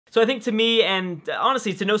So I think to me, and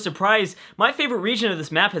honestly to no surprise, my favorite region of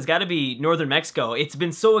this map has got to be northern Mexico. It's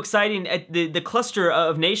been so exciting. The cluster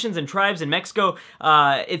of nations and tribes in Mexico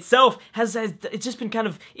itself has it's just been kind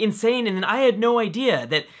of insane, and I had no idea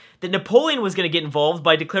that Napoleon was going to get involved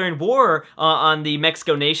by declaring war on the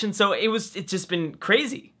Mexico nation, so it's just been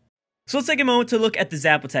crazy. So let's take a moment to look at the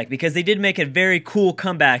Zapotec, because they did make a very cool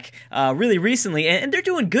comeback really recently, and they're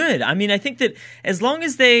doing good. I mean, I think that as long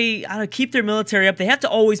as they keep their military up, they have to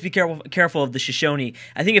always be careful of the Shoshone.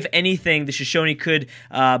 I think if anything, the Shoshone could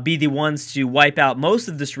be the ones to wipe out most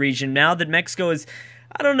of this region now that Mexico is...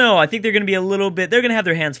 I don't know, I think they're going to be a little bit, they're going to have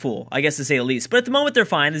their hands full, I guess to say the least. But at the moment they're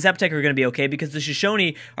fine, the Zapotec are going to be okay because the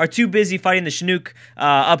Shoshone are too busy fighting the Chinook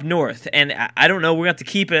up north. And I don't know, we're going to have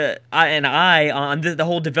to keep an eye on the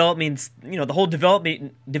whole developing, the whole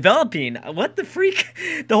developing, what the freak?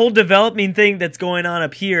 The whole developing thing that's going on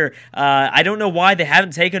up here. I don't know why they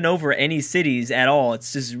haven't taken over any cities at all.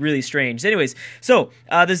 It's just really strange. Anyways, so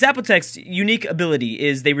the Zapotec's unique ability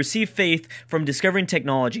is they receive faith from discovering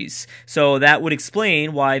technologies. So that would explain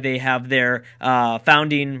why they have their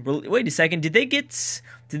founding. Wait a second. Did they get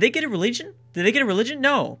a religion? Did they get a religion?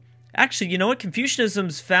 No. Actually, you know what?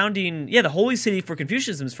 Confucianism's founding, yeah, the holy city for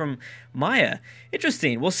Confucianism is from Meier.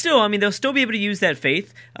 Interesting. Well, still, I mean, they'll still be able to use that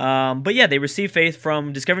faith. But yeah, they receive faith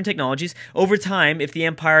from discovering technologies. Over time, if the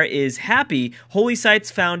empire is happy, holy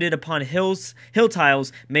sites founded upon hill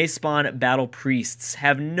tiles may spawn battle priests.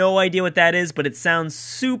 Have no idea what that is, but it sounds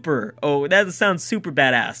super. Oh, that sounds super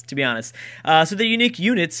badass, to be honest. So the unique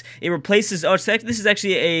units, it replaces. Oh, this is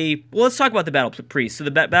actually a. Well, let's talk about the battle priest. So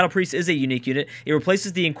the battle priest is a unique unit. It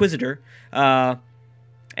replaces the Inquisitor.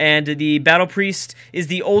 And the Battle Priest is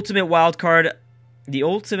the ultimate wildcard, the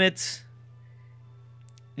ultimate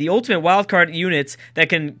wildcard unit that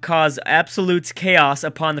can cause absolute chaos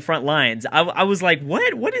upon the front lines. I was like,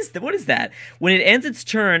 what? What is that? When it ends its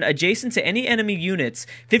turn, adjacent to any enemy units,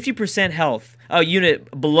 50% health,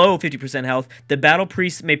 unit below 50% health, the Battle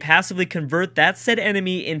Priest may passively convert that said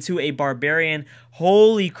enemy into a barbarian.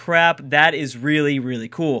 Holy crap, that is really, really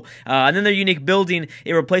cool. And then their unique building,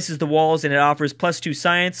 it replaces the walls and it offers +2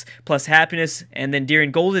 science, plus happiness, and then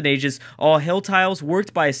during Golden Ages, all hill tiles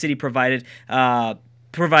worked by a city provides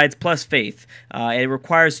plus faith. It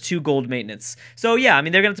requires 2 gold maintenance. So yeah, I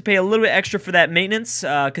mean, they're going to have to pay a little bit extra for that maintenance,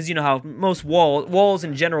 because you know how most walls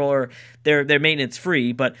in general are they're maintenance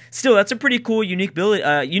free, but still, that's a pretty cool unique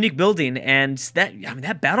building, and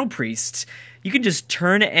that Battle Priest, you can just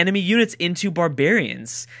turn enemy units into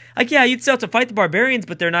barbarians. Like, yeah, you'd still have to fight the barbarians,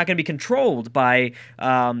 but they're not going to be controlled by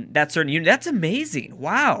that certain unit. That's amazing.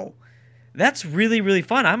 Wow. That's really, really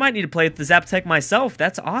fun. I might need to play with the Zapotec myself.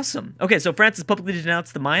 That's awesome. Okay, so France has publicly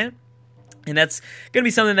denounced the Maya, and that's going to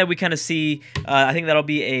be something that we kind of see. I think that'll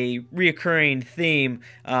be a reoccurring theme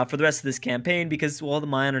for the rest of this campaign because, well, the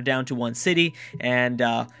Mayan are down to 1 city, and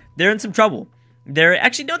they're in some trouble. They're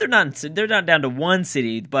not. They're not down to 1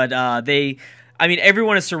 city, but I mean,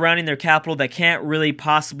 everyone is surrounding their capital that can't really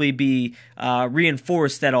possibly be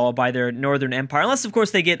reinforced at all by their northern empire, unless, of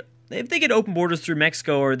course, if they get open borders through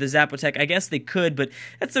Mexico or the Zapotec, I guess they could, but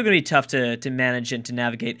that's still going to be tough to manage and to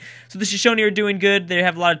navigate. So the Shoshone are doing good. They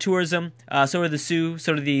have a lot of tourism. So are the Sioux.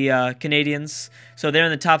 So do the Canadians. So they're in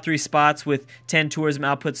the top 3 spots with 10 tourism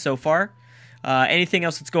outputs so far. Anything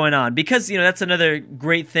else that's going on? Because, that's another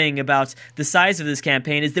great thing about the size of this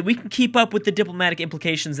campaign is that we can keep up with the diplomatic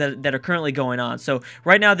implications that are currently going on. So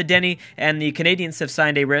right now the Denny and the Canadians have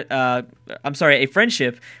signed a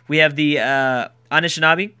friendship. We have the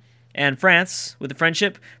Anishinaabe and France with the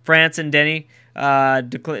friendship. France and Denny,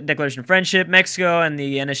 declaration of friendship. Mexico and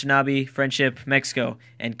the Anishinaabe friendship. Mexico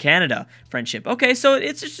and Canada friendship. Okay, so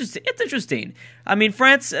it's interesting. I mean,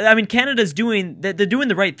 Canada's doing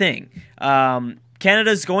the right thing.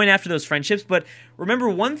 Canada's going after those friendships, but remember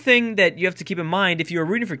one thing that you have to keep in mind if you're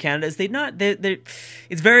rooting for Canada is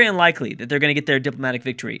it's very unlikely that they're going to get their diplomatic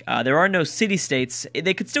victory. There are no city-states.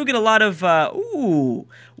 They could still get a lot of, ooh,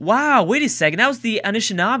 wow, wait a second, that was the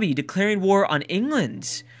Anishinaabe declaring war on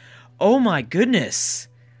England. Oh my goodness.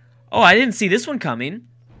 Oh, I didn't see this one coming.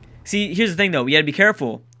 See, here's the thing though, we gotta be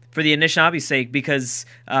careful for the Anishinabe's sake because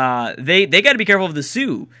they gotta be careful of the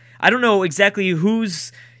Sioux. I don't know exactly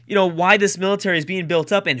who's, why this military is being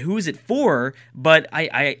built up and who's it for, but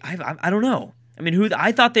I don't know. I mean,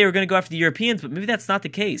 I thought they were going to go after the Europeans, but maybe that's not the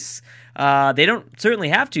case. They don't certainly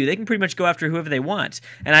have to. They can pretty much go after whoever they want.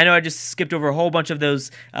 And I know I just skipped over a whole bunch of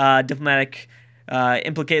those diplomatic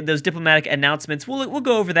announcements. We'll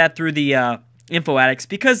go over that through the info addicts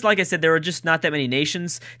because, like I said, there are just not that many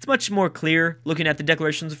nations. It's much more clear looking at the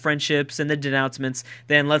declarations of friendships and the denouncements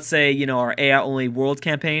than, let's say, our AI-only world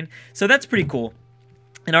campaign. So that's pretty cool.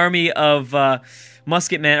 An army of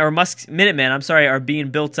Minutemen, I'm sorry, are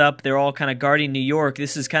being built up. They're all kind of guarding New York.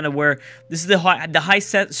 This is kind of where this is the high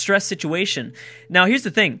stress situation. Now, here's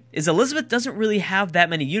the thing: is Elizabeth doesn't really have that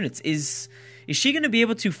many units. Is she going to be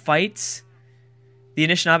able to fight the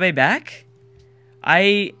Anishinaabe back?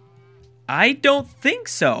 I don't think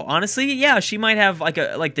so. Honestly, yeah, she might have like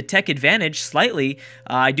the tech advantage slightly.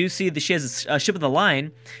 I do see that she has a ship of the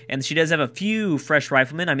line, and she does have a few fresh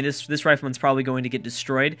riflemen. I mean, this rifleman's probably going to get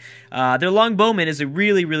destroyed. Their longbowman is a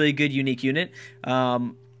really, really good unique unit.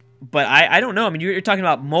 But I don't know. I mean, you're talking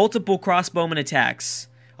about multiple crossbowman attacks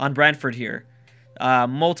on Brantford here.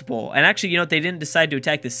 Multiple. And actually, you know what? They didn't decide to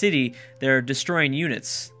attack the city. They're destroying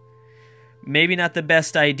units. Maybe not the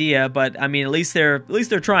best idea, but I mean, at least they're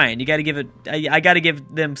trying. You got to give it. I got to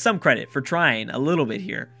give them some credit for trying a little bit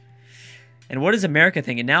here. And what is America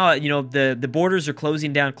thinking now? You know, the borders are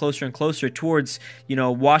closing down closer and closer towards, you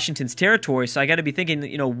know, Washington's territory. So I got to be thinking,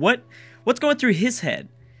 you know, what's going through his head?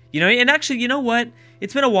 You know, and actually, you know what?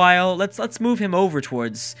 It's been a while. Let's move him over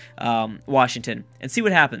towards Washington and see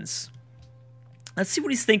what happens. Let's see what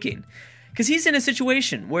he's thinking, because he's in a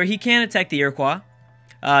situation where he can attack the Iroquois.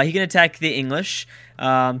 He can attack the English.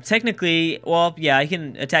 Technically, well, yeah, he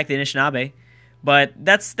can attack the Anishinaabe, but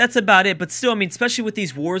that's about it. But still, I mean, especially with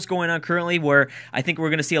these wars going on currently, where I think we're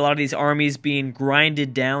going to see a lot of these armies being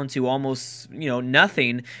grinded down to almost, you know,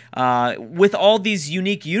 nothing. With all these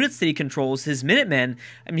unique units that he controls, his Minutemen,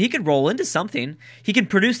 I mean, he could roll into something. He can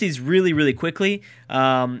produce these really, really quickly,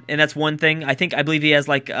 and that's one thing. I believe he has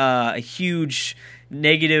like a huge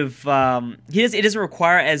negative. It doesn't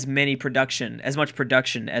require as much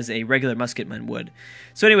production as a regular musketman would.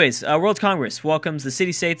 So anyways, World Congress welcomes the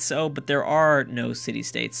city-states. Oh, but there are no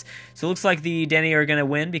city-states. So it looks like the Dani are going to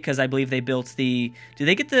win, because I believe they built the... Did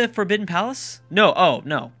they get the Forbidden Palace? No. Oh,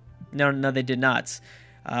 no. No, they did not.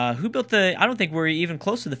 Who built the... I don't think we're even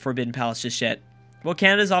close to the Forbidden Palace just yet. Well,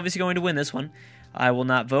 Canada's obviously going to win this one. I will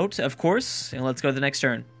not vote, of course. And let's go to the next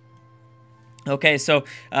turn. Okay, so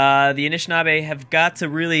the Anishinaabe have got to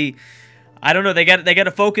really, I don't know, they got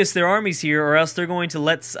to focus their armies here, or else they're going to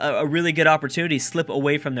let a really good opportunity slip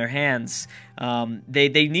away from their hands.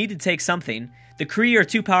 They need to take something. The Cree are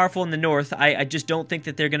too powerful in the north. I just don't think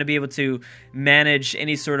that they're going to be able to manage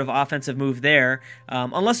any sort of offensive move there,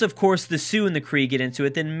 unless, of course, the Sioux and the Cree get into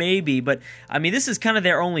it, then maybe. But, I mean, this is kind of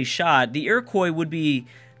their only shot. The Iroquois would be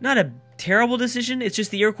not a terrible decision. It's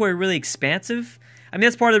just the Iroquois are really expansive. I mean,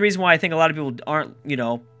 that's part of the reason why I think a lot of people aren't, you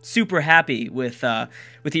know, super happy with the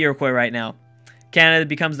Iroquois right now. Canada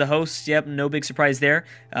becomes the host. Yep, no big surprise there.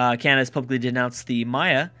 Canada has publicly denounced the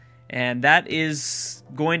Meier, and that is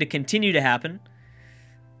going to continue to happen.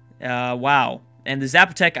 Wow. And the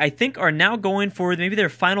Zapotec, I think, are now going for maybe their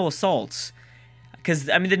final assaults. Because,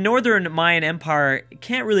 I mean, the Northern Mayan Empire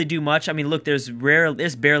can't really do much. I mean, look, there's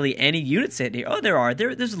barely any units in here. Oh, there are.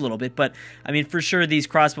 There's a little bit. But, I mean, for sure, these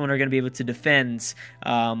crossbowmen are going to be able to defend,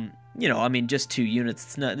 you know, I mean, just 2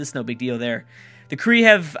 units. It's no big deal there. The Cree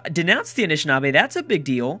have denounced the Anishinaabe. That's a big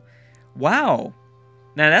deal. Wow.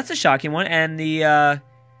 Now, that's a shocking one. And the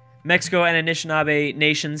Mexico and Anishinaabe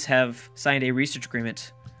nations have signed a research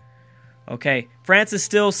agreement. Okay, France is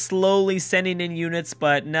still slowly sending in units,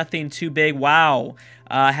 but nothing too big. Wow.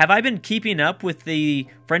 Have I been keeping up with the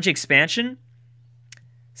French expansion?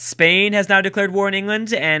 Spain has now declared war on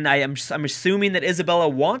England, and I'm assuming that Isabella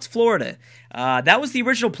wants Florida. That was the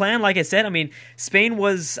original plan, like I said. I mean,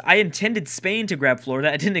 I intended Spain to grab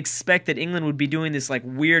Florida. I didn't expect that England would be doing this like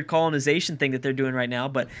weird colonization thing that they're doing right now,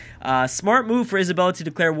 but smart move for Isabella to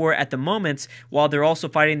declare war at the moment, while they're also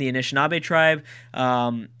fighting the Anishinaabe tribe,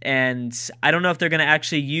 and I don't know if they're going to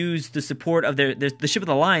actually use the support of the ship of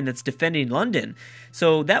the line that's defending London.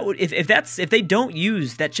 So that would, if they don't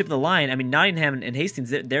use that ship of the line, I mean, Nottingham and Hastings,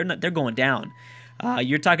 they're going down.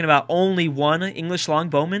 You're talking about only one English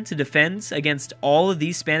longbowman to defend against all of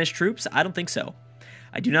these Spanish troops? I don't think so.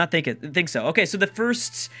 I do not think so. Okay, so the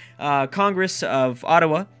first Congress of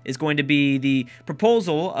Ottawa is going to be the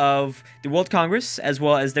proposal of the World Congress, as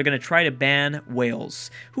well as they're going to try to ban whales.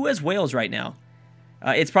 Who has whales right now?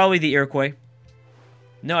 It's probably the Iroquois.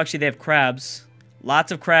 No, actually, they have crabs.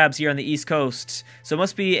 Lots of crabs here on the East Coast. So it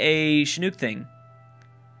must be a Chinook thing.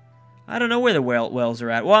 I don't know where the whales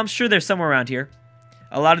are at. Well, I'm sure they're somewhere around here.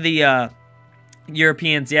 A lot of the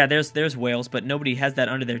Europeans, yeah, there's whales, but nobody has that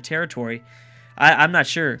under their territory. I'm not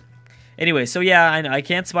sure. Anyway, so yeah, I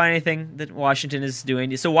can't spy anything that Washington is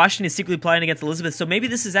doing. So Washington is secretly plotting against Elizabeth. So maybe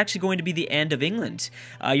this is actually going to be the end of England.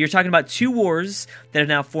 You're talking about 2 wars that have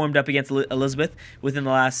now formed up against Elizabeth within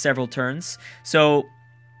the last several turns. So,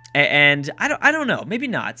 and I don't know. Maybe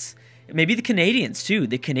not. Maybe the Canadians too.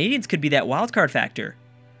 The Canadians could be that wild card factor.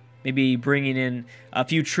 Maybe bringing in a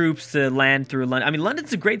few troops to land through London. I mean,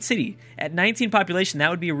 London's a great city. At 19 population,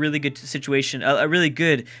 that would be a really good situation, a really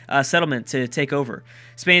good settlement to take over.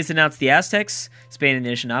 Spain has denounced the Aztecs. Spain and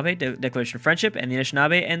the Anishinaabe, declaration of friendship, and the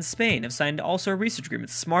Anishinaabe and Spain have signed also research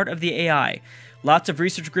agreements. Smart of the AI. Lots of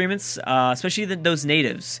research agreements, especially those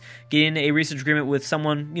natives. Getting a research agreement with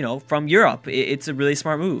someone, from Europe. It's a really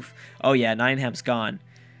smart move. Oh yeah, Nineham's gone.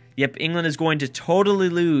 Yep, England is going to totally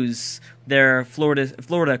lose their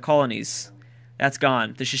Florida colonies. That's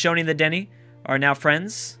gone. The Shoshone and the Dene are now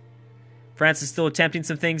friends. France is still attempting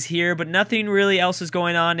some things here, but nothing really else is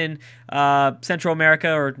going on in Central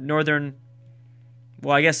America or Northern...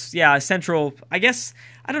 Well, I guess, yeah, Central... I guess,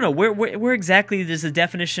 I don't know, where exactly does the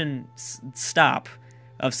definition stop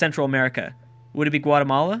of Central America? Would it be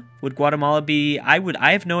Guatemala? Would Guatemala be...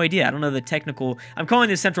 I have no idea. I don't know the technical... I'm calling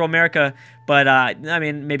this Central America, but, I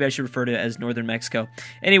mean, maybe I should refer to it as Northern Mexico.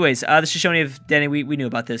 Anyways, the Shoshone of Dene, we knew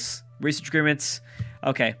about this. Research agreements.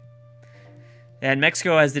 Okay. And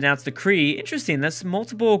Mexico has denounced the Cree. Interesting, that's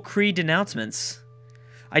multiple Cree denouncements.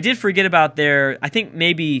 I did forget about their... I think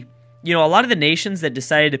maybe... a lot of the nations that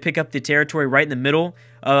decided to pick up the territory right in the middle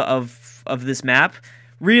of this map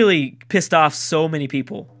really pissed off so many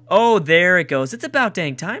people. Oh, there it goes. It's about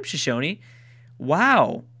dang time, Shoshone.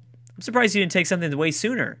 Wow. I'm surprised you didn't take something way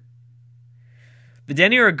sooner. The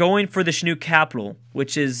Dene are going for the Chinook capital,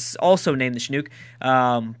 which is also named the Chinook,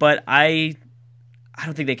 but I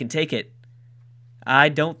don't think they can take it. I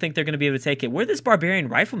don't think they're going to be able to take it. Where did this barbarian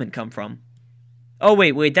rifleman come from? Oh,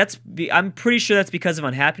 wait, I'm pretty sure that's because of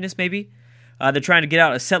unhappiness, maybe? They're trying to get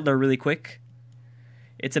out a settler really quick.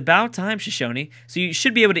 It's about time, Shoshone. So you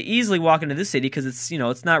should be able to easily walk into this city because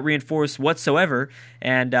it's not reinforced whatsoever,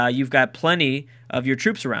 and you've got plenty of your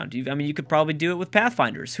troops around. You could probably do it with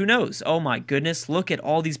Pathfinders. Who knows? Oh my goodness, look at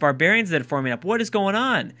all these barbarians that are forming up. What is going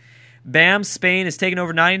on? Bam, Spain has taken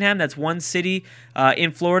over Nottingham. That's one city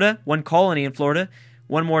in Florida, one colony in Florida.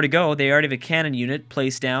 One more to go. They already have a cannon unit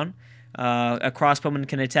placed down. A crossbowman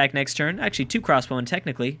can attack next turn. Actually, 2 crossbowmen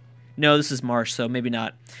technically. No, this is Marsh, so maybe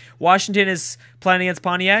not. Washington is planning against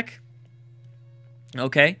Pontiac.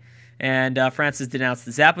 Okay. And France has denounced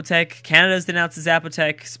the Zapotec. Canada has denounced the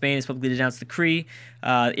Zapotec. Spain has publicly denounced the Cree.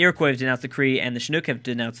 Iroquois have denounced the Cree, and the Chinook have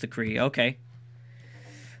denounced the Cree. Okay.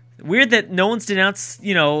 Weird that no one's denounced,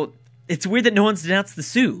 it's weird that no one's denounced the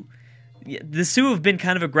Sioux. The Sioux have been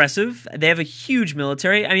kind of aggressive. They have a huge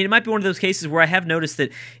military. I mean, it might be one of those cases where I have noticed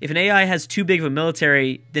that if an AI has too big of a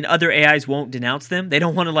military, then other AIs won't denounce them. They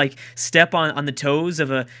don't want to, step on the toes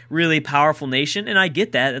of a really powerful nation, and I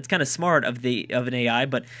get that. That's kind of smart of an AI,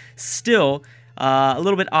 but still a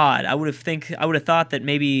little bit odd. I would have thought that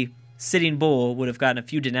maybe Sitting Bull would have gotten a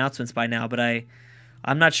few denouncements by now, but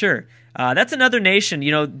I'm not sure. That's another nation.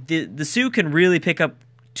 The Sioux can really pick up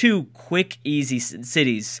 2 quick, easy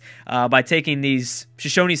cities by taking these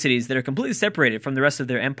Shoshone cities that are completely separated from the rest of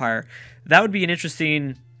their empire. That would be an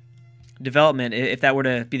interesting development if that were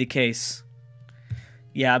to be the case.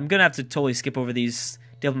 Yeah, I'm gonna have to totally skip over these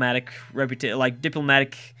diplomatic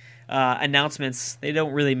announcements. They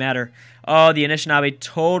don't really matter. Oh, the Anishinaabe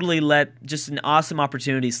totally let just an awesome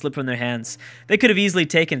opportunity slip from their hands. They could have easily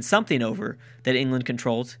taken something over that England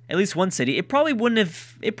controlled. At least one city. It probably wouldn't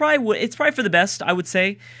have... It's probably for the best, I would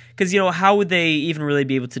say. Because, how would they even really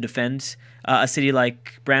be able to defend a city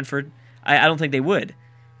like Brantford? I don't think they would.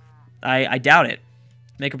 I doubt it.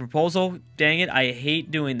 Make a proposal? Dang it, I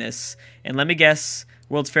hate doing this. And let me guess,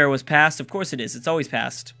 World's Fair was passed? Of course it is. It's always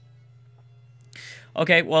passed.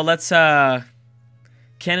 Okay, well, let's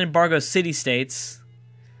can embargo city-states,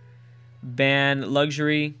 ban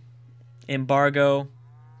luxury, embargo.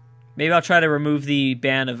 Maybe I'll try to remove the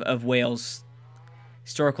ban of Wales.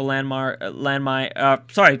 Historical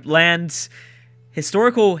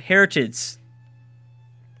historical heritage.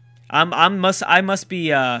 I must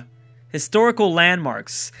be historical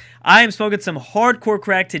landmarks. I am smoking some hardcore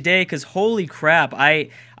crack today because holy crap, I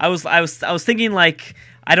was thinking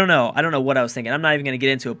I don't know what I was thinking. I'm not even going to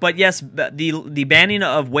get into it. But yes, the banning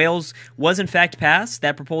of Wales was in fact passed.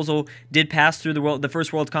 That proposal did pass through the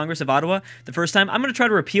First World Congress of Ottawa the first time. I'm going to try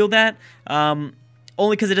to repeal that, only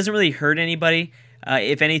because it doesn't really hurt anybody.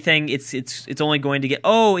 If anything, it's only going to get...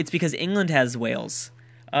 Oh, it's because England has Wales.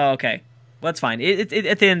 Oh, okay. Well, that's fine. At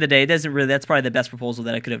the end of the day, it doesn't really... That's probably the best proposal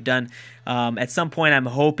that I could have done. At some point, I'm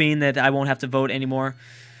hoping that I won't have to vote anymore.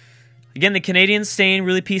 Again, the Canadians staying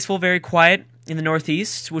really peaceful, very quiet in the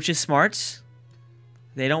Northeast, which is smart.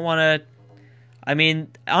 They don't want to... I mean,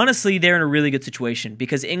 honestly, they're in a really good situation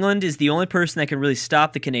because England is the only person that can really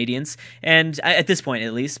stop the Canadians, and at this point,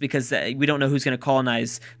 at least, because we don't know who's going to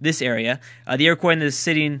colonize this area. The Iroquois and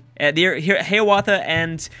the Hiawatha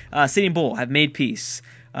and Sitting Bull have made peace.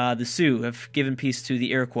 the Sioux have given peace to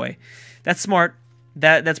the Iroquois. That's smart.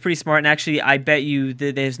 That's pretty smart. And actually, I bet you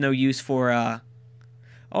that there's no use for... oh,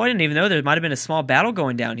 I didn't even know there might have been a small battle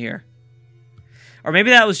going down here. Or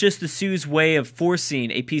maybe that was just the Sioux's way of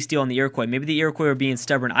forcing a peace deal on the Iroquois. Maybe the Iroquois were being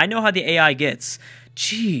stubborn. I know how the AI gets.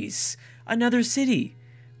 Jeez, another city.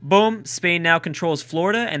 Boom, Spain now controls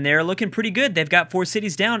Florida, and they're looking pretty good. They've got 4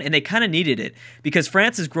 cities down, and they kind of needed it because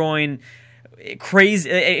France is growing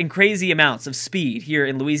crazy amounts of speed here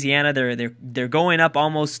in Louisiana. They're going up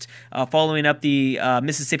almost, following up the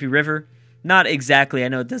Mississippi River. Not exactly. I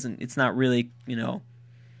know it's not really,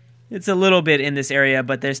 it's a little bit in this area,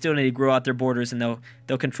 but they still need to grow out their borders, and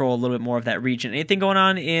they'll control a little bit more of that region. Anything going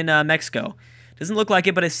on in Mexico? Doesn't look like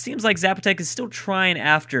it, but it seems like Zapotec is still trying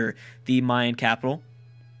after the Mayan capital.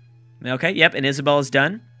 Okay, yep, and Isabella's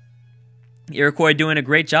done. Iroquois doing a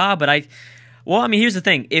great job, but here's the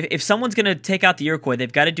thing. If someone's going to take out the Iroquois,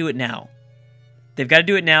 they've got to do it now. They've got to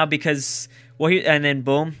do it now because, and then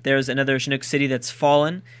boom, there's another Chinook city that's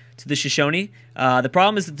fallen to the Shoshone. The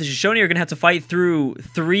problem is that the Shoshone are going to have to fight through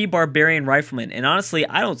 3 barbarian riflemen, and honestly,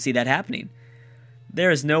 I don't see that happening. There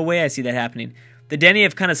is no way I see that happening. The Denny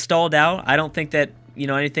have kind of stalled out. I don't think that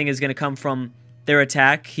anything is going to come from their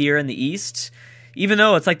attack here in the east. Even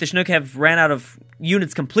though it's like the Chinook have ran out of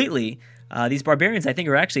units completely, these barbarians, I think,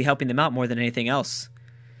 are actually helping them out more than anything else.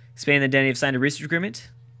 Spain and the Denny have signed a research agreement.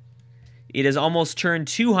 It has almost turned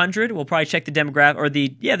 200. We'll probably check the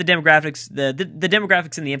demographics the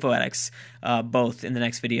demographics and the info addicts both in the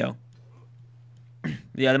next video.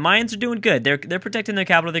 Yeah, the Mayans are doing good. They're protecting their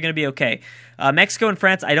capital. They're going to be okay. Mexico and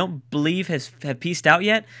France, I don't believe have peaced out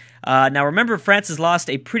yet. Now remember, France has lost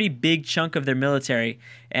a pretty big chunk of their military,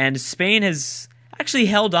 and Spain has actually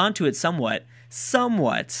held on to it somewhat.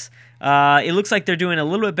 It looks like they're doing a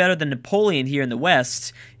little bit better than Napoleon here in the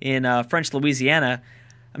West, in French Louisiana.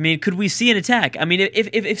 I mean, could we see an attack? I mean,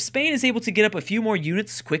 if Spain is able to get up a few more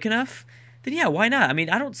units quick enough, then yeah, why not? I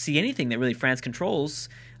mean, I don't see anything that really France controls,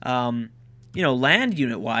 land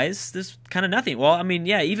unit-wise. There's kind of nothing. Well, I mean,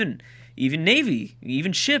 yeah, even Navy,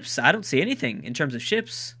 even ships. I don't see anything in terms of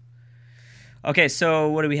ships. Okay, so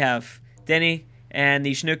what do we have? Denny and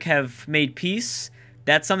the Chinook have made peace.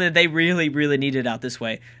 That's something that they really, really needed out this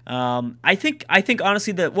way. I think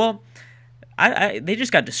honestly that, they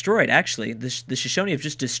just got destroyed, actually. The Shoshone have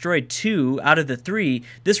just destroyed 2 out of the 3.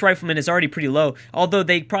 This rifleman is already pretty low, although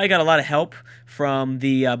they probably got a lot of help from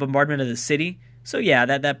the bombardment of the city. So yeah,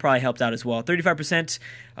 that probably helped out as well. 35%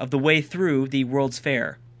 of the way through the World's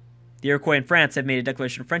Fair. The Iroquois and France have made a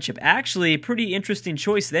declaration of friendship. Actually, pretty interesting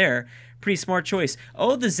choice there. Pretty smart choice.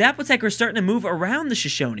 Oh, the Zapotec are starting to move around the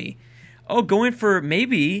Shoshone. Oh, going for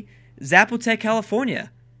maybe Zapotec,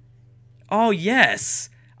 California. Oh, yes.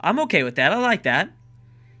 I'm okay with that. I like that.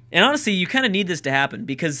 And honestly, you kind of need this to happen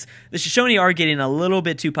because the Shoshone are getting a little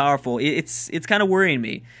bit too powerful. It's kind of worrying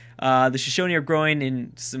me. The Shoshone are growing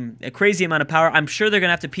in a crazy amount of power. I'm sure they're going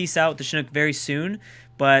to have to peace out the Chinook very soon,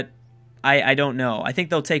 but I don't know. I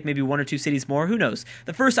think they'll take maybe 1 or 2 cities more. Who knows?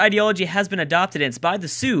 The first ideology has been adopted, and it's by the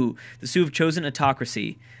Sioux. The Sioux have chosen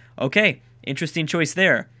autocracy. Okay, interesting choice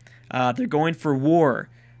there. They're going for war.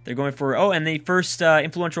 They're going for... Oh, and the first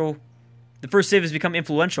The first civ has become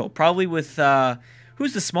influential. Probably with...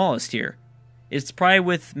 who's the smallest here? It's probably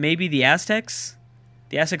with maybe the Aztecs.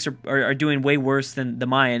 The Aztecs are doing way worse than the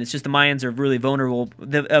Mayan. It's just the Mayans are really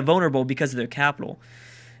vulnerable because of their capital.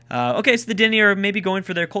 Okay, so the Denny are maybe going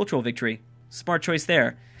for their cultural victory. Smart choice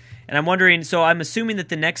there. And I'm wondering, so I'm assuming that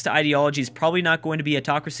the next ideology is probably not going to be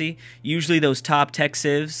autocracy. Usually those top tech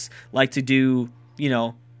civs like to do,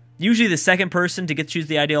 usually the second person to get to choose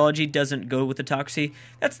the ideology doesn't go with autocracy.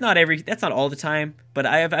 That's not all the time, but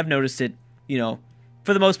I've noticed it,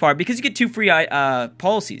 for the most part, because you get 2 free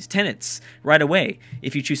policies, tenets, right away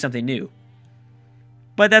if you choose something new.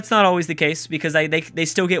 But that's not always the case, because they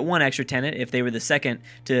still get 1 extra tenet if they were the second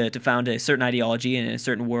to found a certain ideology in a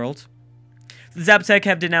certain world. The Zapotec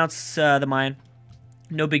have denounced the Mayan.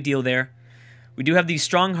 No big deal there. We do have these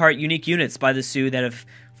Strongheart unique units by the Sioux that have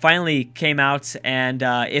finally came out, and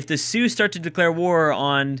if the Sioux start to declare war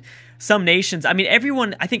on some nations, I mean,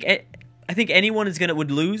 everyone, I think anyone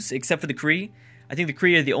would lose except for the Cree. I think the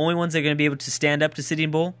Cree are the only ones that are going to be able to stand up to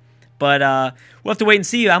Sitting Bull. But we'll have to wait and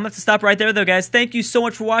see. I'm going to have to stop right there, though, guys. Thank you so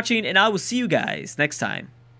much for watching, and I will see you guys next time.